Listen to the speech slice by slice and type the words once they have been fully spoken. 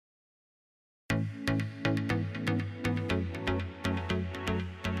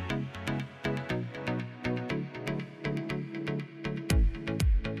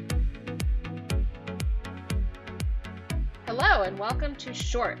Hello and welcome to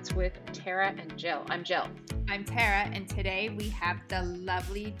Shorts with Tara and Jill. I'm Jill. I'm Tara, and today we have the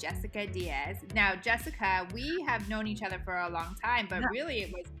lovely Jessica Diaz. Now, Jessica, we have known each other for a long time, but really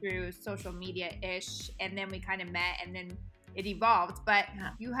it was through social media-ish, and then we kind of met, and then it evolved. But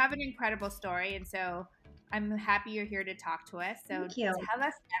you have an incredible story, and so I'm happy you're here to talk to us. So Thank you. Tell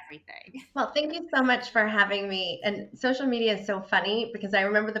us everything. Well, thank you so much for having me. And social media is so funny because I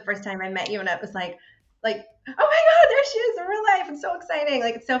remember the first time I met you and it was like, oh my God, there she is in real life. It's so exciting.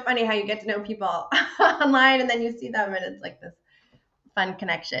 Like, it's so funny how you get to know people online and then you see them and it's like this fun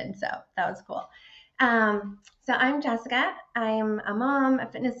connection. So that was cool. So I'm Jessica. I'm a mom, a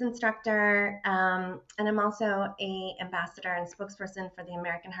fitness instructor, and I'm also an ambassador and spokesperson for the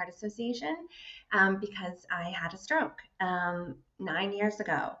American Heart Association because I had a stroke 9 years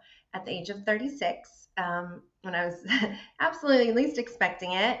ago at the age of 36 when I was absolutely least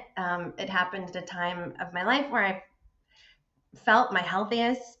expecting it. It happened at a time of my life where I felt my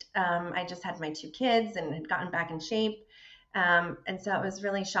healthiest. I just had my 2 kids and had gotten back in shape. And so it was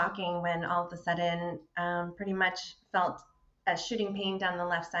really shocking when all of a sudden pretty much felt a shooting pain down the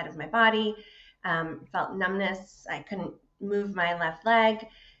left side of my body, felt numbness. I couldn't move my left leg.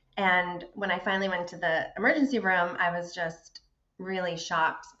 And when I finally went to the emergency room, I was just really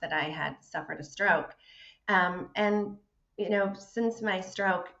shocked that I had suffered a stroke. And, you know, since my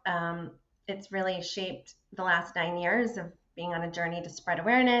stroke, it's really shaped the last 9 years of being on a journey to spread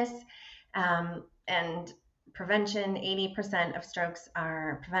awareness and prevention. 80% of strokes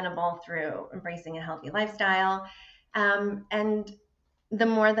are preventable through embracing a healthy lifestyle. And the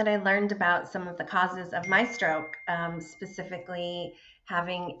more that I learned about some of the causes of my stroke, specifically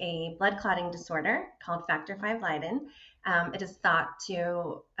having a blood clotting disorder called factor V Leiden, it is thought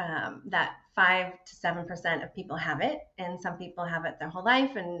to that 5 to 7% of people have it, and some people have it their whole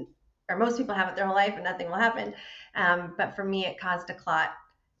life, or most people have it their whole life, and nothing will happen. But for me, it caused a clot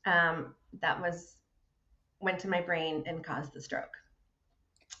that went to my brain and caused the stroke.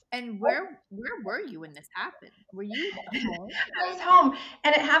 And where were you when this happened? Were you home? I was home,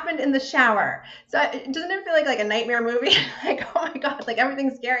 and it happened in the shower. So doesn't it feel like a nightmare movie? Like, oh my God, like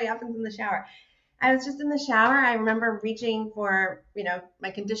everything scary happens in the shower. I was just in the shower. I remember reaching for, my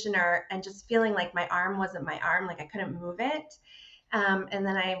conditioner and just feeling like my arm wasn't my arm, like I couldn't move it. And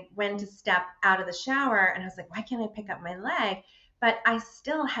then I went to step out of the shower and I was like, why can't I pick up my leg? But I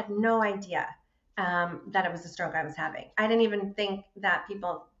still had no idea that it was a stroke I was having. I didn't even think that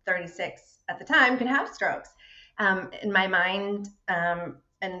people 36 at the time could have strokes. In my mind,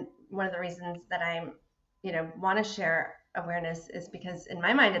 and one of the reasons that I, want to share awareness is because in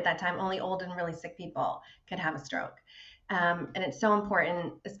my mind at that time, only old and really sick people could have a stroke. And it's so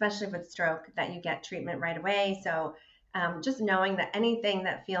important, especially with stroke, that you get treatment right away. So just knowing that anything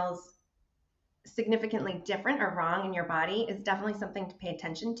that feels significantly different or wrong in your body is definitely something to pay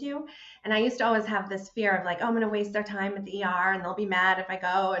attention to. And I used to always have this fear of like, oh, I'm going to waste their time at the ER and they'll be mad if I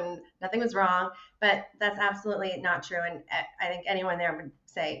go and nothing was wrong. But that's absolutely not true. And I think anyone there would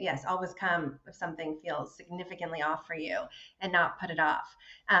say, yes, always come if something feels significantly off for you and not put it off.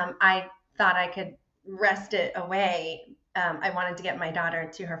 I thought I could rest it away. I wanted to get my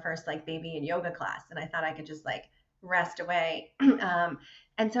daughter to her first baby and yoga class. And I thought I could just rest away.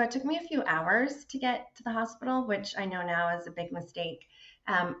 And so it took me a few hours to get to the hospital, which I know now is a big mistake.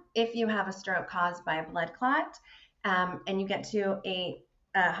 If you have a stroke caused by a blood clot and you get to a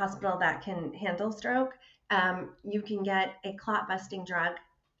hospital that can handle stroke, you can get a clot busting drug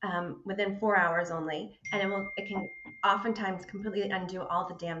within 4 hours only, and it can oftentimes completely undo all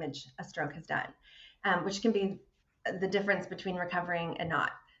the damage a stroke has done, which can be the difference between recovering and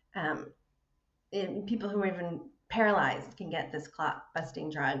not. People who are even paralyzed can get this clot busting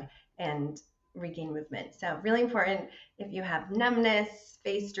drug and regain movement. So really important if you have numbness,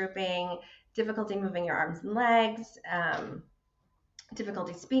 face drooping, difficulty moving your arms and legs,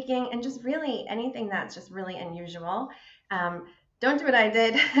 difficulty speaking, and just really anything that's just really unusual. Don't do what I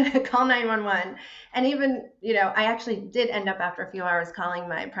did, call 911. And even, I actually did end up after a few hours calling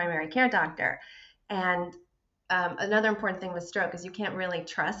my primary care doctor. And another important thing with stroke is you can't really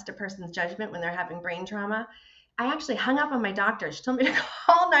trust a person's judgment when they're having brain trauma. I actually hung up on my doctor. She told me to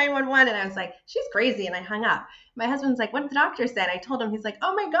call 911 and I was like, she's crazy. And I hung up. My husband's like, what did the doctor say? And I told him, he's like,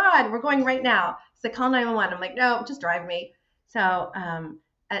 oh my God, we're going right now. He's like, call 911. I'm like, no, just drive me. So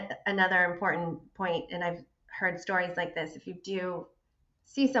another important point, and I've heard stories like this, if you do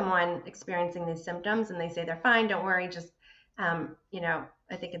see someone experiencing these symptoms and they say they're fine, don't worry, just, I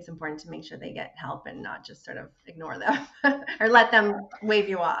think it's important to make sure they get help and not just sort of ignore them or let them wave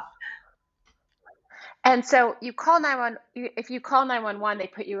you off. And so you call 911, if you call 911, they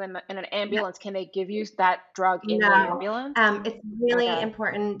put you in an ambulance. Can they give you that drug in the No, ambulance? it's really Okay.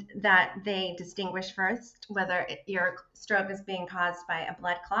 important that they distinguish first whether your stroke is being caused by a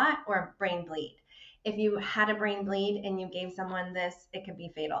blood clot or a brain bleed. If you had a brain bleed and you gave someone this, it could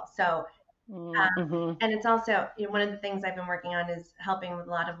be fatal. So, Mm-hmm. and it's also, one of the things I've been working on is helping with a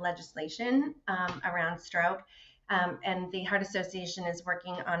lot of legislation around stroke. And the Heart Association is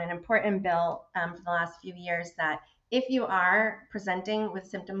working on an important bill for the last few years that if you are presenting with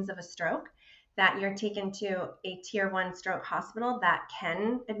symptoms of a stroke, that you're taken to a tier 1 stroke hospital that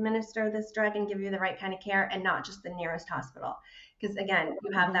can administer this drug and give you the right kind of care, and not just the nearest hospital. Because again,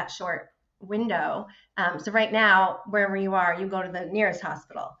 you have that short window. So right now, wherever you are, you go to the nearest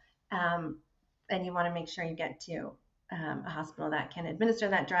hospital. And you want to make sure you get to a hospital that can administer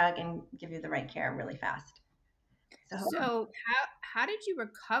that drug and give you the right care really fast. So how did you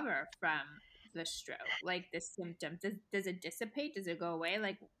recover from the stroke? Like the symptoms, does it dissipate? Does it go away?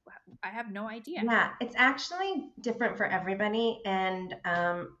 Like I have no idea. Yeah, it's actually different for everybody. And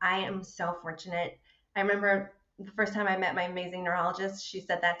I am so fortunate. I remember the first time I met my amazing neurologist, she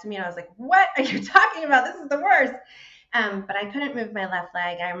said that to me, and I was like, what are you talking about? This is the worst. But I couldn't move my left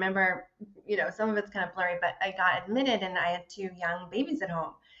leg. I remember, some of it's kind of blurry, but I got admitted and I had 2 young babies at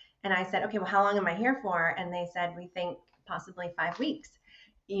home. And I said, okay, well, how long am I here for? And they said, we think possibly 5 weeks.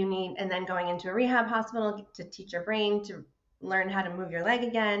 And then going into a rehab hospital to teach your brain to learn how to move your leg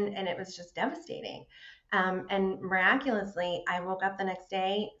again. And it was just devastating. And miraculously, I woke up the next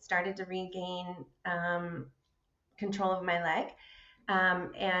day, started to regain control of my leg.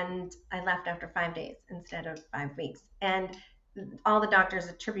 And I left after 5 days instead of 5 weeks. And all the doctors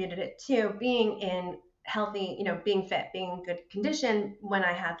attributed it to being in healthy, being fit, being in good condition when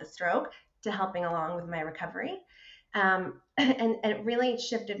I had the stroke, to helping along with my recovery. And it really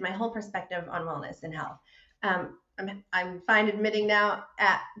shifted my whole perspective on wellness and health. I'm fine admitting now,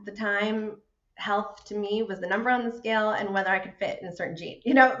 at the time, health to me was the number on the scale and whether I could fit in a certain jean.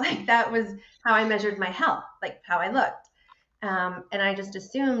 Like that was how I measured my health, like how I looked. And I just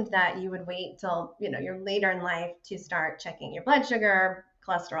assumed that you would wait till, you're later in life to start checking your blood sugar,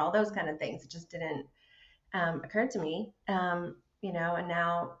 cholesterol, those kind of things. It just didn't occur to me. And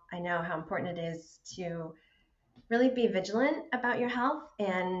now I know how important it is to really be vigilant about your health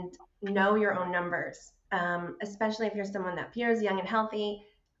and know your own numbers, especially if you're someone that appears young and healthy.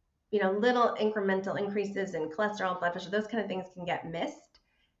 Little incremental increases in cholesterol, blood pressure, those kind of things can get missed.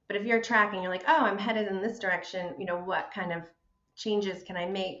 But if you're tracking, you're like, oh, I'm headed in this direction, what kind of changes can I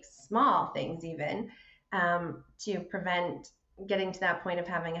make, small things even, to prevent getting to that point of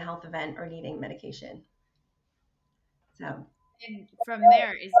having a health event or needing medication. So. And from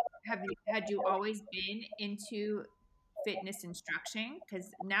there, had you always been into fitness instruction?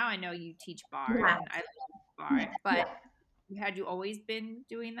 Because now I know you teach barre, Yeah. and I love barre, but had you always been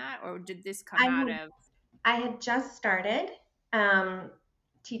doing that, or did this come out of? I had just started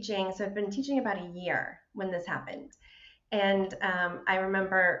teaching, so I've been teaching about a year when this happened. And I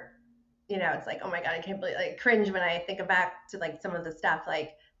remember, it's like, oh my God, I can't believe, like, cringe when I think back to like some of the stuff,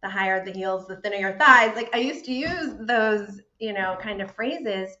 like the higher the heels, the thinner your thighs. Like I used to use those, kind of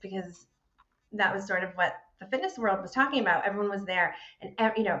phrases because that was sort of what the fitness world was talking about. Everyone was there, and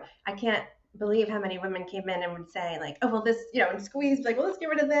I can't believe how many women came in and would say like, oh, well, this, and squeeze, like, well, let's get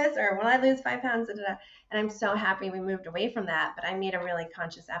rid of this, or when I lose 5 pounds, da, da, da. And I'm so happy we moved away from that. But I made a really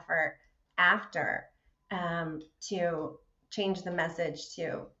conscious effort after to change the message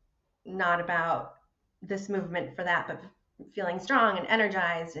to not about this movement for that, but feeling strong and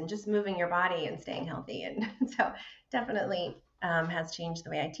energized and just moving your body and staying healthy. And so definitely has changed the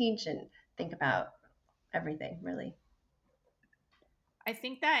way I teach and think about everything, really. I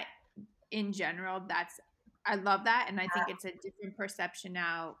think that in general, I love that. And I think it's a different perception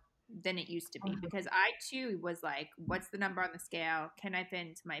now than it used to be, because I too was like, what's the number on the scale? Can I fit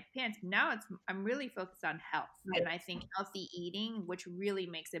into my pants? Now I'm really focused on health. Right. And I think healthy eating, which really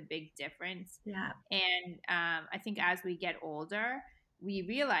makes a big difference. Yeah. And I think as we get older, we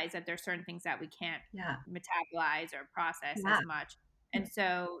realize that there's certain things that we can't metabolize or process as much. And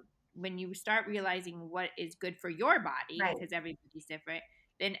so when you start realizing what is good for your body, because everybody's different,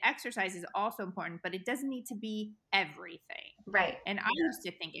 then exercise is also important, but it doesn't need to be everything. Right. And I used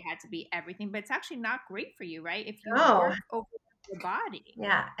to think it had to be everything, but it's actually not great for you, right? If you work over your body.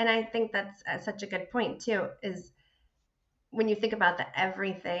 Yeah. And I think that's such a good point too, is when you think about the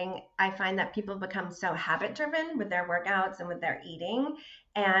everything, I find that people become so habit driven with their workouts and with their eating,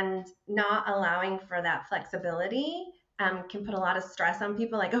 and not allowing for that flexibility can put a lot of stress on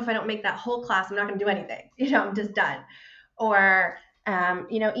people. Like, oh, if I don't make that whole class, I'm not going to do anything. I'm just done. Or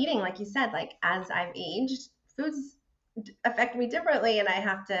Eating, like you said, like as I've aged, foods affect me differently, and I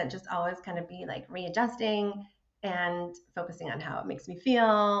have to just always kind of be like readjusting and focusing on how it makes me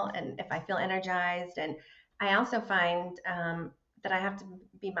feel and if I feel energized. And I also find that I have to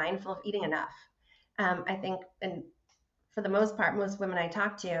be mindful of eating enough. I think, and for the most part, most women I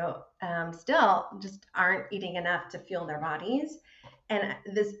talk to still just aren't eating enough to fuel their bodies. And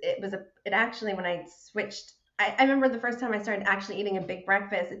it actually, when I switched, I remember the first time I started actually eating a big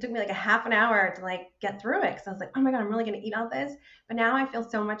breakfast, it took me like a half an hour to like get through it. Cause I was like, oh my God, I'm really going to eat all this. But now I feel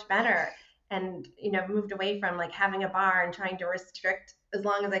so much better. And, moved away from like having a bar and trying to restrict as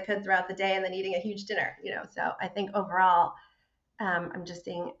long as I could throughout the day and then eating a huge dinner, So I think overall, I'm just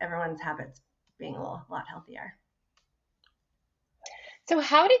seeing everyone's habits being a lot healthier. So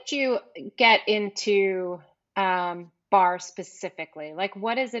how did you get into bar specifically? Like,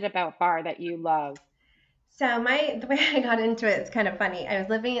 what is it about bar that you love? So the way I got into it is kind of funny. I was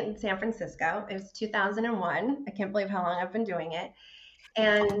living in San Francisco. It was 2001. I can't believe how long I've been doing it.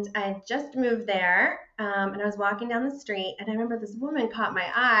 And I just moved there, and I was walking down the street, and I remember this woman caught my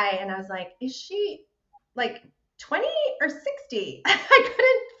eye, and I was like, "Is she like 20 or 60?" I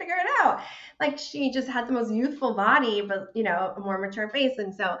couldn't figure it out. Like she just had the most youthful body, but a more mature face,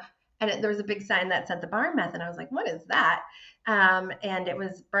 and so. And there was a big sign that said the bar method. I was like, what is that? And it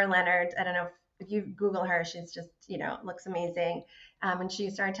was Ber Leonard. I don't know if you Google her, she's just, looks amazing. And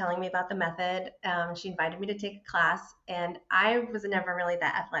she started telling me about the method. She invited me to take a class, and I was never really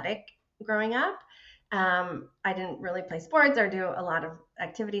that athletic growing up. I didn't really play sports or do a lot of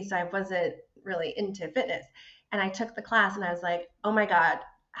activities, so I wasn't really into fitness. And I took the class, and I was like, oh my God,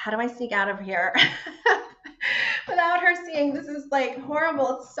 how do I sneak out of here without her seeing? This is like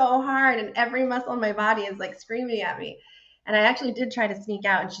horrible. It's so hard, and every muscle in my body is like screaming at me. And I actually did try to sneak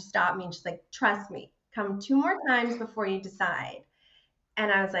out, and she stopped me, and she's like, trust me, come 2 more times before you decide.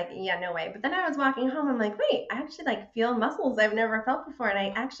 And I was like, yeah, no way. But then I was walking home. I'm like, wait, I actually like feel muscles I've never felt before. And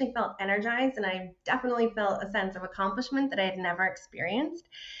I actually felt energized, and I definitely felt a sense of accomplishment that I had never experienced.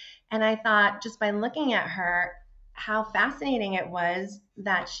 And I thought, just by looking at her, how fascinating it was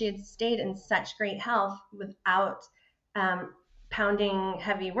that she had stayed in such great health without pounding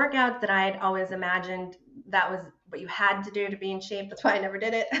heavy workouts that I had always imagined that was what you had to do to be in shape. That's why I never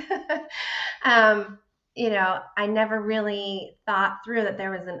did it. I never really thought through that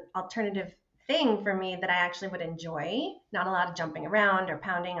there was an alternative thing for me that I actually would enjoy. Not a lot of jumping around or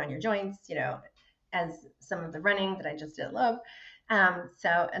pounding on your joints, as some of the running that I just did love.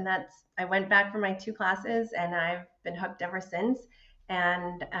 I went back for my 2 classes, and I've been hooked ever since.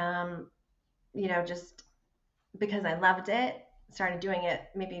 And, just because I loved it, started doing it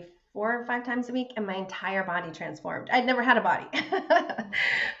maybe 4 or 5 times a week, and my entire body transformed. I'd never had a body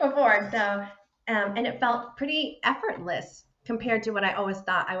before. So, and it felt pretty effortless compared to what I always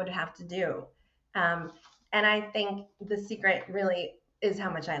thought I would have to do. And I think the secret really is how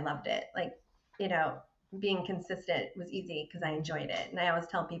much I loved it. Like, being consistent was easy because I enjoyed it. And I always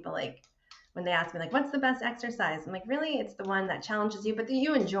tell people, like, when they ask me, like, what's the best exercise? I'm like, really, it's the one that challenges you, but that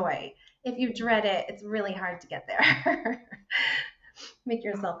you enjoy. If you dread it, it's really hard to get there. Make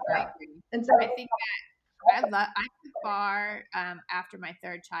yourself proud. And so I think I took bar after my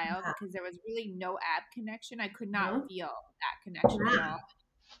 3rd child because there was really no ab connection. I could not feel that connection at all.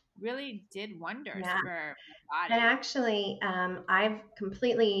 Really did wonders for my body. And actually, I've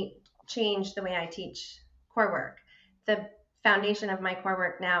completely changed the way I teach core work. The foundation of my core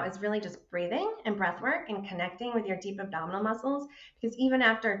work now is really just breathing and breath work and connecting with your deep abdominal muscles. Because even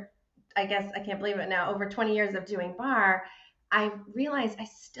after, I guess, I can't believe it now, over 20 years of doing bar, I realized I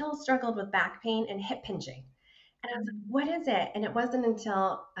still struggled with back pain and hip pinching. And I was like, what is it? And it wasn't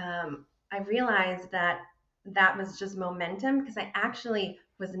until I realized that was just momentum, because I actually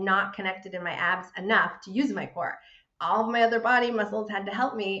was not connected in my abs enough to use my core. All of my other body muscles had to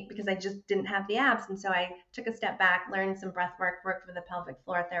help me because I just didn't have the abs. And so I took a step back, learned some breath work, worked with a pelvic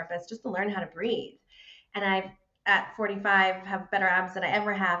floor therapist just to learn how to breathe. And I've, at 45, have better abs than I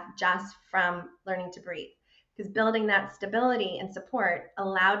ever have just from learning to breathe. Because building that stability and support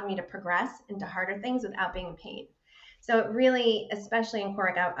allowed me to progress into harder things without being in pain. So it really, especially in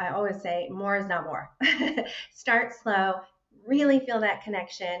core work, I always say more is not more. Start slow, really feel that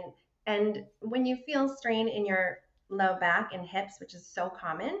connection. And when you feel strain in your low back and hips, which is so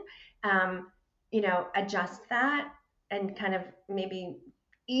common, adjust that and kind of maybe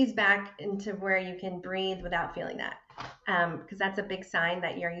ease back into where you can breathe without feeling that. Because that's a big sign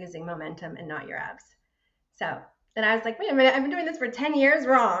that you're using momentum and not your abs. So then I was like, wait a minute, I've been doing this for 10 years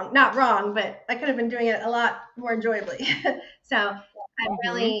not wrong, but I could have been doing it a lot more enjoyably. So I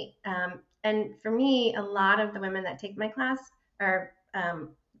really, and for me, a lot of the women that take my class are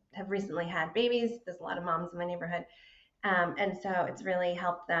have recently had babies. There's a lot of moms in my neighborhood, and so it's really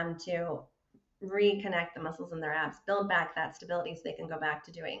helped them to reconnect the muscles in their abs, build back that stability, so they can go back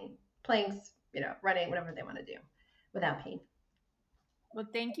to doing planks, running, whatever they want to do without pain. Well,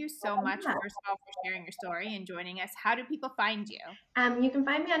 thank you so much, first of all, for sharing your story and joining us. How do people find you? You can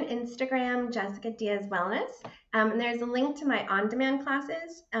find me on Instagram, Jessica Diaz Wellness. And there's a link to my on-demand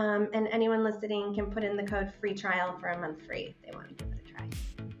classes. And anyone listening can put in the code free trial for a month free if they want to give it a try.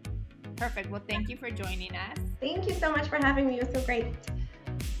 Perfect. Well, thank you for joining us. Thank you so much for having me. It was so great.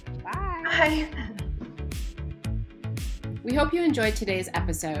 Bye. Bye. We hope you enjoyed today's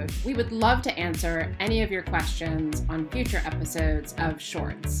episode. We would love to answer any of your questions on future episodes of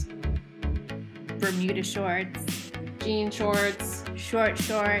Shorts. Bermuda shorts, Jean shorts, short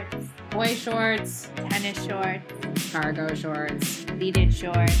shorts, boy shorts, tennis shorts, cargo shorts, pleated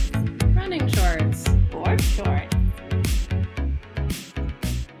shorts.